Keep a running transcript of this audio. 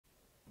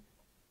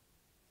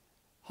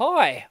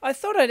Hi, I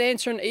thought I'd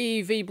answer an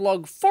EEV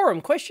blog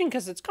forum question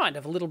because it's kind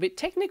of a little bit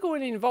technical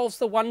and it involves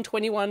the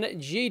 121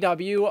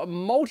 GW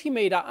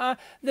multimeter.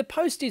 The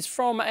post is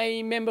from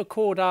a member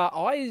called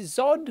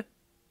IXOD,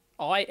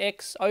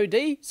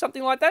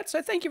 something like that.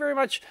 So thank you very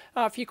much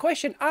for your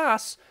question.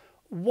 Asks,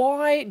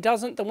 why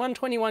doesn't the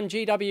 121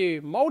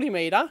 GW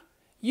multimeter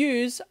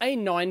use a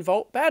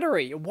 9-volt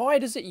battery? Why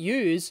does it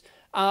use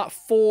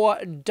 4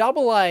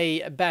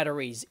 AA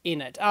batteries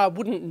in it?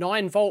 Wouldn't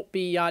 9-volt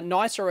be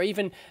nicer, or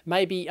even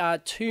maybe 2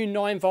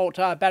 9-volt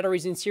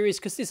batteries in series?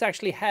 Because this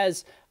actually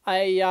has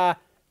a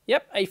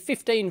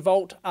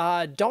 15-volt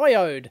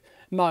diode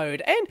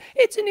mode, and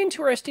it's an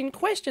interesting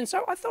question.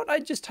 So I thought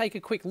I'd just take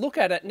a quick look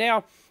at it.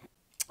 Now,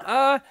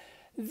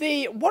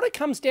 what it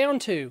comes down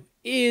to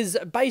is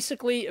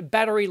basically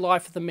battery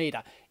life of the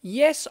meter.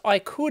 Yes, I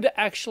could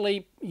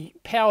actually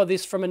power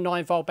this from a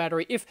 9-volt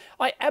battery. If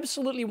I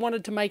absolutely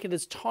wanted to make it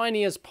as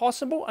tiny as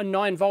possible, a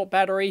 9-volt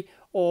battery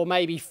or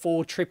maybe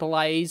 4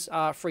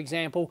 AAAs, for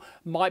example,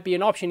 might be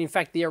an option. In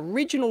fact, the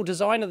original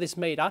design of this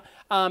meter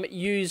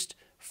used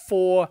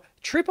 4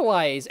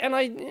 AAAs, and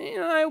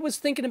I was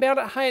thinking about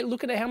it. Hey,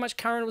 look at how much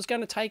current it was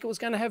going to take. It was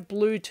going to have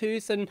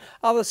Bluetooth and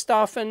other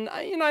stuff, and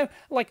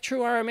like true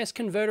RMS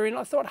converter. And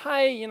I thought,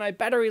 hey,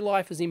 battery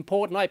life is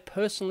important. I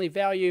personally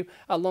value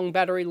a long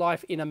battery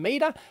life in a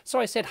meter, so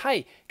I said,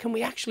 hey, can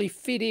we actually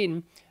fit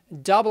in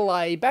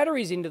AA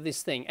batteries into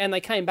this thing? And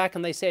they came back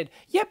and they said,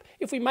 yep,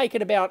 if we make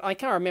it about, I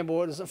can't remember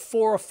what it was,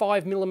 4 or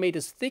 5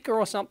 millimeters thicker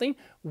or something,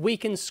 we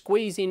can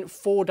squeeze in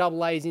 4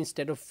 AAs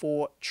instead of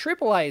 4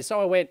 AAAs. So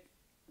I went,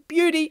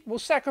 beauty, we'll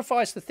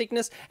sacrifice the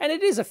thickness, and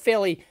it is a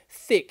fairly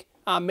thick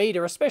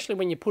meter, especially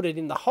when you put it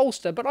in the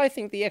holster, but I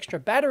think the extra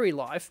battery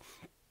life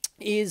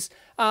is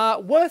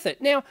worth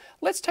it. Now,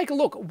 let's take a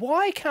look.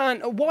 Why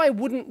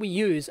wouldn't we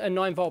use a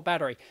 9-volt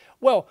battery?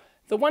 Well,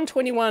 the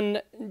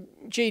 121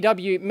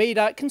 GW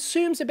meter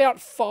consumes about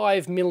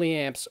 5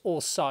 milliamps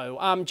or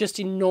so, just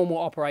in normal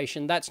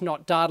operation. That's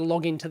not data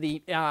log into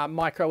the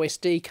micro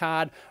SD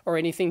card or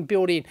anything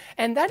built in.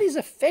 And that is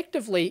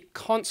effectively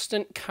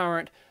constant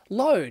current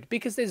load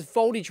because there's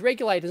voltage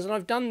regulators. And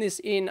I've done this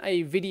in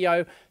a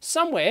video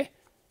somewhere,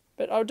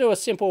 but I'll do a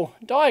simple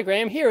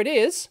diagram. Here it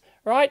is,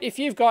 right? If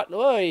you've got,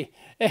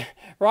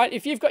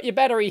 if you've got your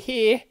battery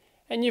here,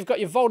 and you've got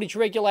your voltage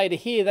regulator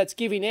here that's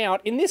giving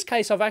out. In this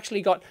case, I've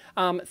actually got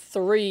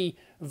 3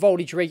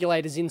 voltage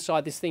regulators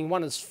inside this thing.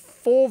 One is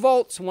 4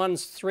 volts,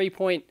 one's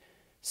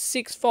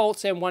 3.6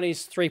 volts, and one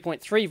is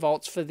 3.3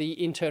 volts for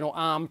the internal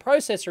ARM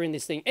processor in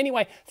this thing.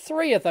 Anyway,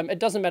 3 of them. It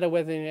doesn't matter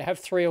whether you have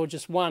 3 or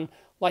just 1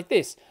 like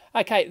this.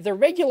 Okay, the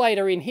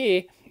regulator in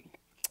here,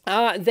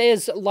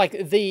 there's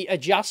like the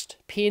adjust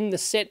pin, the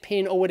set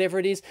pin, or whatever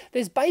it is.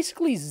 There's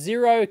basically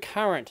 0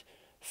 current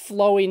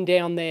flowing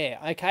down there,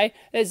 okay?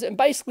 There's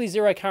basically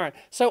 0 current.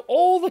 So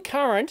all the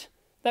current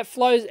that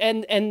flows,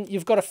 and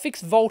you've got a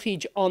fixed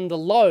voltage on the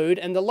load,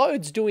 and the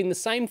load's doing the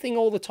same thing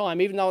all the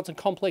time, even though it's a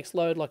complex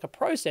load like a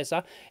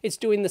processor, it's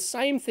doing the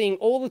same thing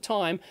all the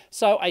time.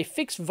 So a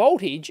fixed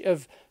voltage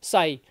of,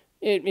 say,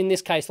 in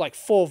this case, like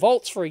 4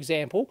 volts, for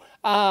example,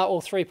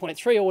 or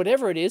 3.3 or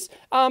whatever it is,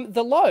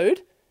 the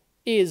load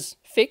is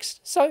fixed,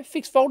 so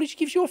fixed voltage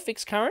gives you a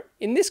fixed current.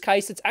 In this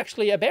case, it's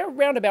actually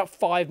around about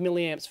 5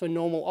 milliamps for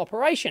normal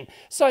operation.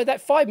 So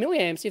that 5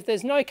 milliamps, if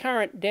there's no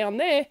current down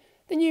there,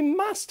 then you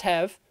must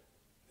have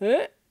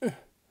 5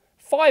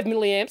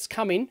 milliamps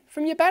coming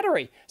from your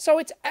battery. So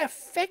it's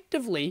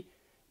effectively,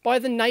 by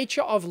the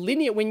nature of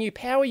linear, when you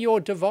power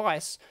your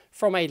device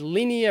from a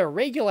linear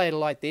regulator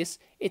like this,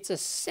 it's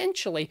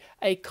essentially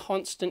a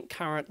constant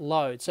current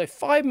load. So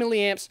 5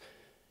 milliamps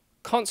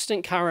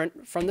constant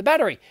current from the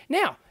battery.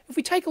 Now, if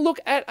we take a look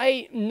at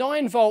a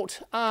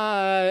 9-volt,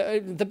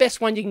 the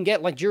best one you can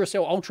get, like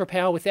Duracell Ultra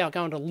Power without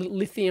going to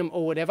lithium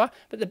or whatever,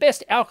 but the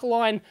best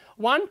alkaline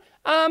one,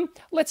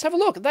 let's have a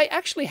look. They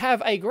actually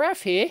have a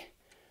graph here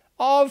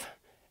of,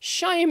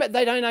 shame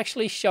they don't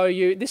actually show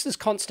you, this is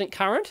constant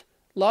current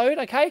load,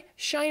 okay?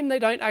 Shame they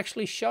don't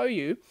actually show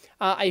you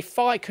a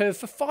phi curve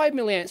for 5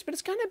 milliamps, but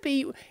it's going to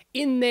be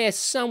in there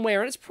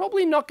somewhere, and it's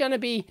probably not going to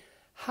be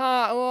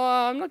well,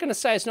 I'm not going to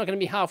say it's not going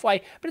to be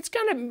halfway, but it's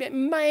going to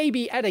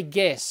maybe, at a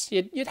guess,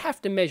 you'd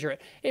have to measure it.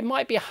 It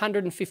might be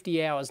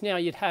 150 hours. Now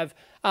you'd have,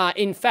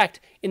 in fact,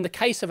 in the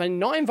case of a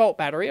 9-volt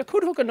battery, I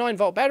could hook a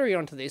 9-volt battery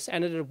onto this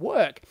and it'd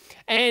work.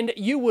 And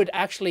you would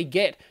actually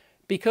get,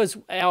 because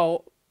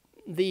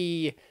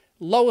the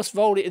lowest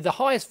voltage, the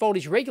highest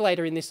voltage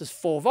regulator in this is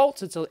 4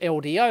 volts. It's an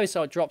LDO,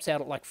 so it drops out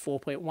at like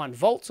 4.1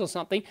 volts or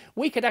something.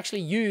 We could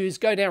actually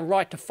go down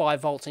right to 5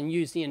 volts and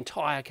use the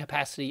entire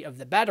capacity of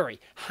the battery,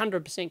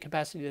 100%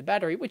 capacity of the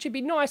battery, which would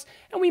be nice.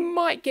 And we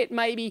might get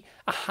maybe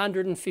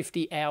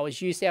 150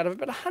 hours use out of it,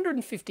 but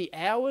 150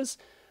 hours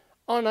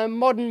on a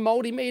modern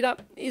multimeter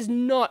is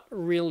not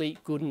really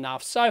good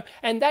enough. So,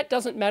 and that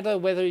doesn't matter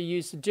whether you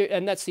use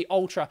and that's the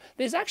Ultra.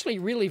 There's actually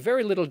really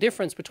very little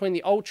difference between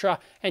the Ultra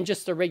and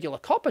just the regular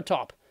copper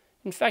top.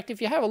 In fact,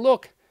 if you have a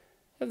look,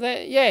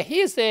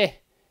 here's their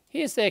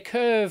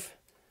curve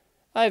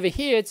over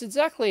here. It's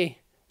exactly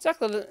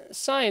the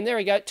same. There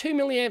we go, 2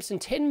 milliamps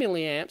and 10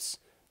 milliamps.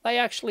 they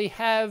actually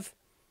have,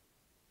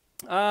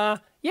 yeah,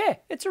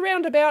 it's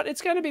around about,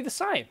 it's going to be the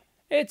same.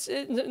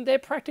 They're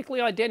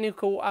practically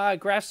identical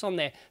graphs on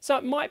there. So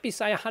it might be,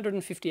 say,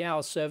 150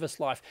 hours service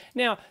life.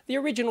 Now, the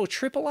original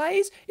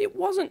AAAs, it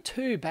wasn't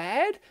too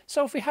bad.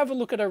 So if we have a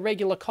look at a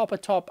regular copper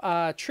top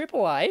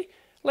AAA,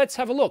 let's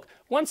have a look.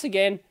 Once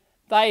again,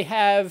 they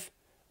have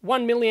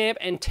 1 milliamp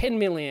and 10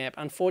 milliamp,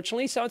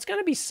 unfortunately. So it's going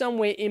to be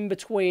somewhere in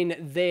between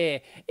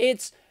there.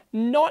 It's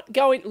not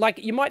going, like,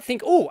 you might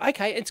think, oh,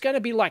 okay, it's going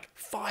to be like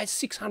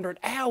 500-600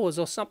 hours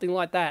or something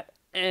like that.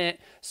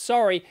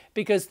 Sorry,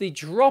 because the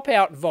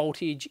dropout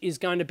voltage is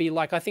going to be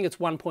like, I think it's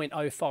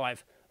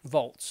 1.05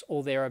 volts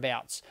or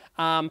thereabouts.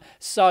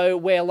 So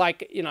we're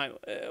like, you know,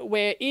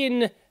 we're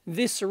in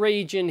this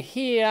region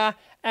here,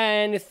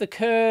 and if the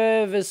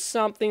curve is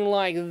something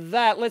like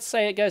that, let's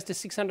say it goes to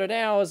 600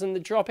 hours and the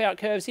dropout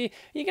curves here,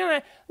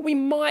 we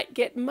might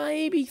get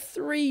maybe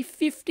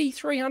 350,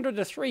 300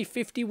 to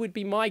 350 would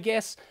be my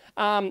guess.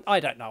 I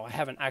don't know, I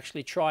haven't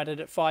actually tried it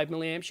at 5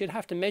 milliamps, you'd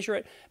have to measure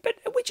it, but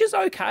which is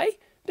okay.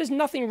 There's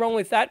nothing wrong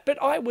with that, but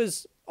I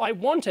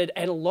wanted,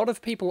 and a lot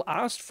of people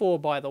asked for,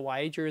 by the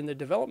way, during the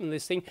development of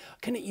this thing,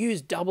 can it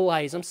use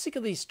AA's? I'm sick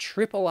of these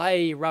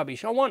AAA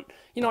rubbish. I want,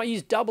 you know, I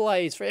use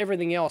AA's for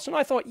everything else. And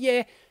I thought,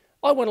 yeah,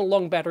 I want a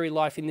long battery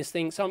life in this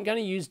thing, so I'm going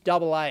to use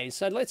AA's.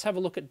 So let's have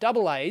a look at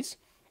AA's,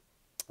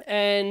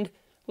 and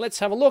let's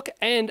have a look,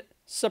 and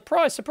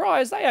surprise,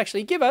 surprise, they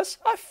actually give us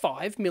a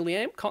 5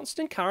 milliamp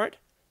constant current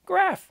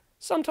graph.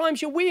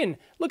 Sometimes you win.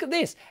 Look at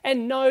this.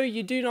 And no,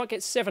 you do not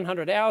get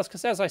 700 hours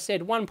because, as I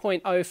said,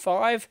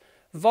 1.05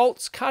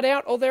 volts cut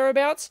out or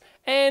thereabouts.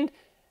 And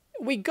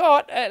we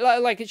got,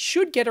 like, it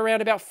should get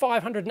around about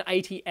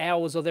 580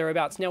 hours or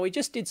thereabouts. Now, we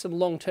just did some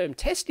long-term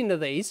testing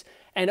of these,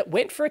 and it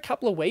went for a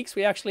couple of weeks.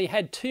 We actually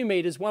had 2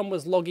 meters. One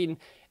was logging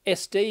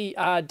SD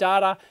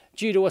data.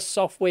 Due to a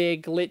software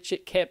glitch,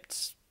 it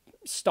kept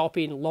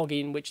stopping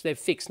logging, which they've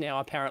fixed now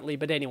apparently.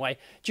 But anyway,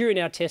 during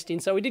our testing,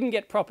 so we didn't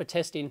get proper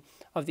testing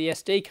of the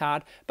SD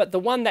card, but the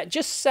one that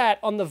just sat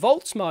on the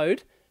volts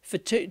mode for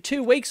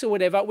two weeks or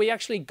whatever, we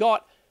actually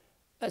got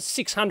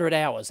 600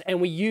 hours,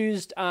 and we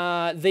used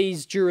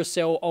these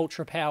Duracell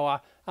Ultra Power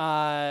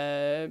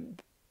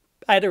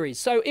batteries.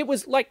 So it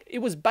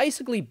was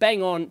basically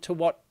bang on to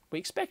what we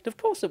expect. Of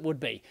course it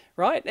would be,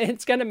 right?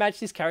 It's going to match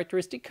this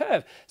characteristic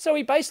curve. So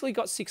we basically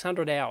got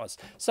 600 hours.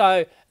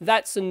 So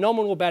that's a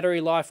nominal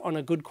battery life on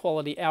a good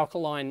quality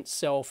alkaline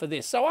cell for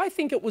this. So I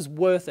think it was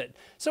worth it.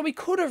 So we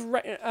could have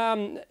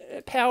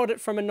powered it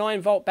from a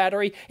 9-volt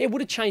battery. It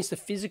would have changed the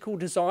physical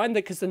design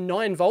because the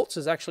 9 volts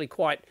is actually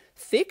quite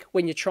thick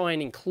when you try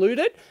and include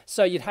it.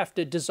 So you'd have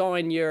to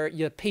design your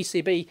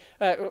PCB.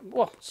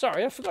 Well,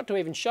 sorry, I forgot to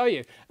even show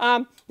you.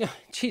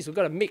 Geez, we've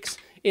got a mix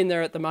in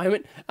there at the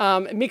moment. A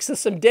mix of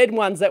some dead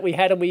ones that we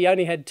had, and we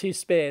only had 2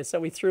 spares,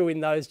 so we threw in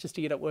those just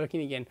to get it working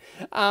again.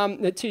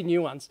 The 2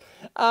 new ones.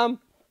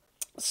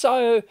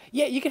 So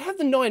yeah, you can have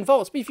the 9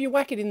 volts, but if you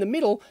whack it in the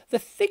middle, the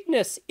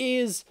thickness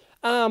is,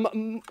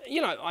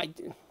 you know, I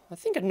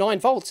think a 9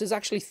 volts is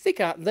actually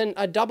thicker than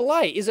a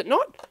AA, is it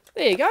not?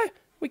 There you go.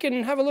 We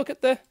can have a look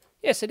at the,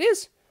 yes it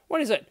is.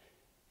 What is it?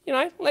 You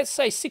know, let's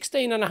say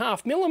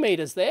 16.5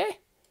 millimeters there.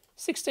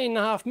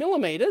 16.5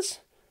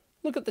 millimeters.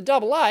 Look at the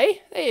AA,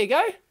 there you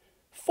go,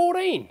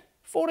 14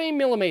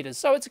 millimeters.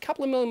 So it's a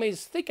couple of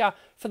millimeters thicker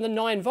for the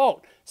 9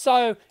 volt.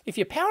 So if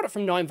you powered it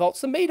from 9 volts,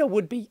 the meter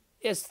would be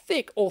as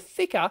thick or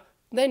thicker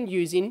than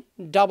using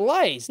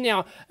AA's.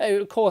 Now,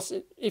 of course,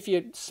 if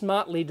you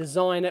smartly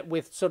design it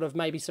with sort of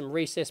maybe some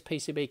recessed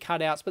PCB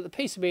cutouts, but the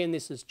PCB in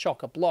this is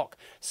chock-a-block.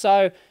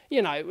 So,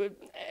 you know,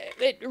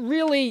 it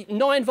really,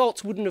 9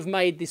 volts wouldn't have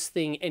made this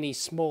thing any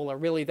smaller,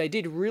 really. They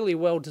did really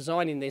well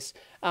designing this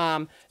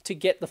to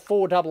get the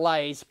 4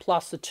 AA's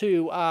plus the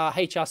 2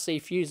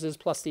 HRC fuses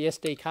plus the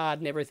SD card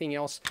and everything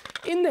else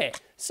in there.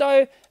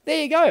 So,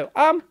 there you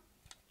go.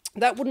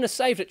 That wouldn't have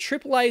saved it.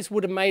 AAA's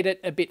would have made it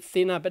a bit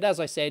thinner, but as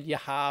I said,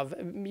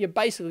 you're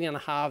basically going to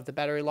halve the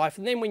battery life.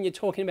 And then when you're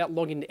talking about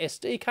logging the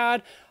SD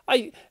card,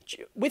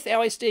 with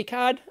our SD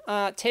card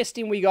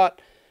testing, we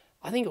got,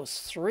 I think it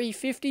was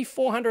 350,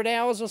 400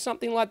 hours or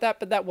something like that,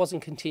 but that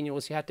wasn't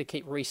continuous. You had to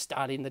keep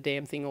restarting the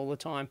damn thing all the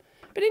time.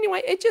 But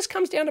anyway, it just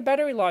comes down to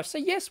battery life. So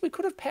yes, we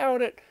could have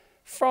powered it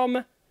from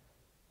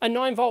a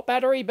 9-volt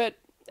battery, but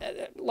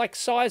like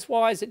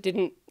size-wise, it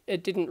didn't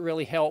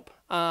really help.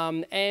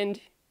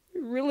 And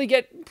really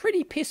get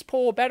pretty piss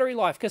poor battery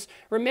life, because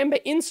remember,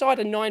 inside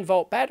a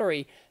 9-volt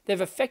battery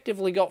they've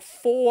effectively got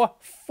 4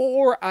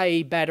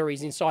 4A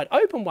batteries inside.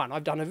 Open one,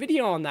 I've done a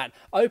video on that.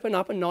 Open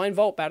up a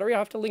 9-volt battery, I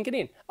have to link it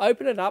in.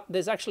 Open it up,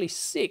 there's actually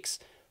 6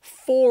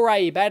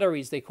 4A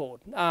batteries, they're called.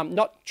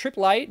 Not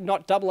AAA,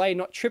 not AA,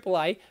 not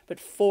AAA, but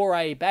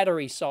 4A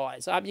battery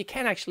size. You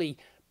can actually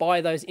buy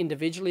those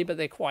individually, but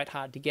they're quite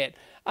hard to get.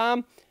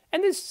 And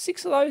there's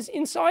 6 of those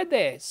inside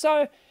there.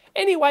 So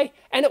anyway,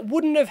 and it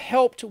wouldn't have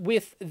helped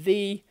with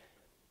the,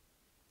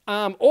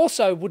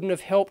 also wouldn't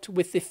have helped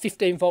with the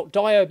 15-volt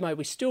diode mode.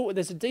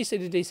 There's a DC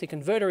to DC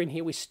converter in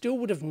here. We still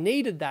would have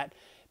needed that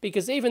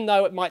because even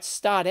though it might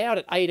start out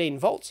at 18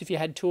 volts if you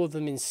had two of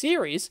them in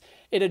series,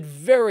 it'd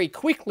very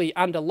quickly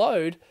under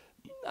load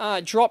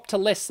drop to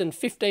less than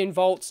 15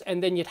 volts,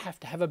 and then you'd have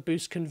to have a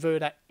boost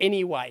converter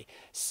anyway.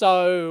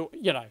 So,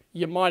 you know,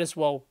 you might as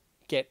well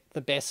get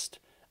the best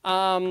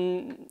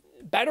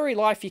battery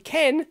life you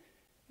can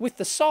with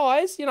the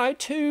size. You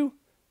know,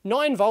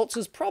 9 volts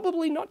is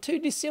probably not too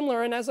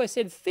dissimilar, and as I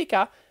said,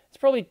 thicker. It's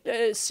probably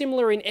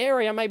similar in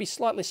area, maybe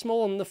slightly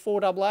smaller than the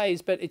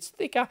 4AA's, but it's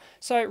thicker,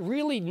 so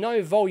really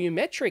no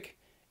volumetric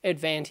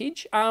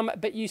advantage,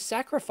 but you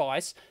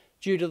sacrifice,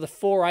 due to the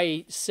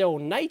 4A cell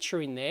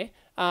nature in there,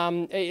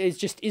 it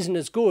just isn't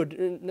as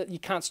good. You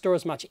can't store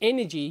as much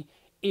energy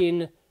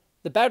in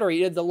the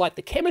battery. Like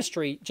the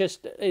chemistry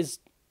just is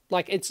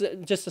like, it's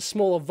just a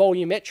smaller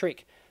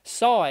volumetric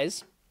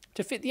size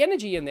to fit the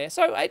energy in there.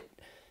 So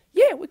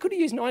yeah, we could have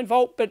used 9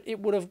 volt, but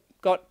it would have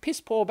got piss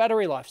poor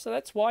battery life. So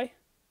that's why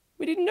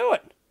we didn't do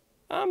it.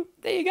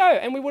 There you go.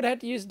 And we would have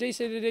had to use a DC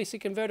to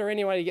DC converter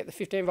anyway to get the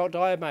 15 volt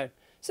diode mode.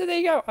 So there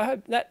you go. I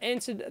hope that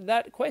answered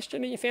that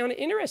question and you found it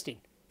interesting.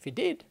 If you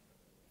did,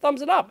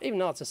 thumbs it up, even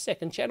though it's a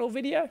second channel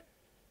video.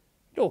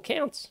 It all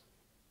counts.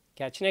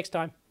 Catch you next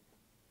time.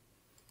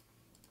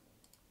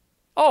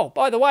 Oh,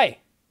 by the way,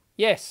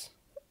 yes,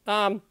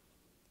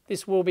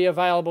 this will be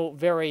available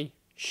very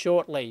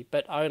shortly,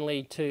 but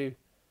only to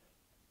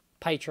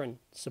patron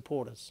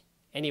supporters.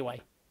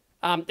 Anyway,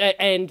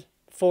 and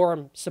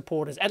forum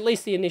supporters, at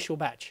least the initial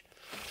batch.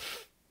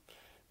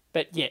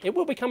 But yeah, it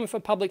will be coming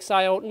for public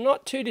sale,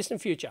 not too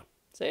distant future.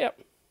 See ya.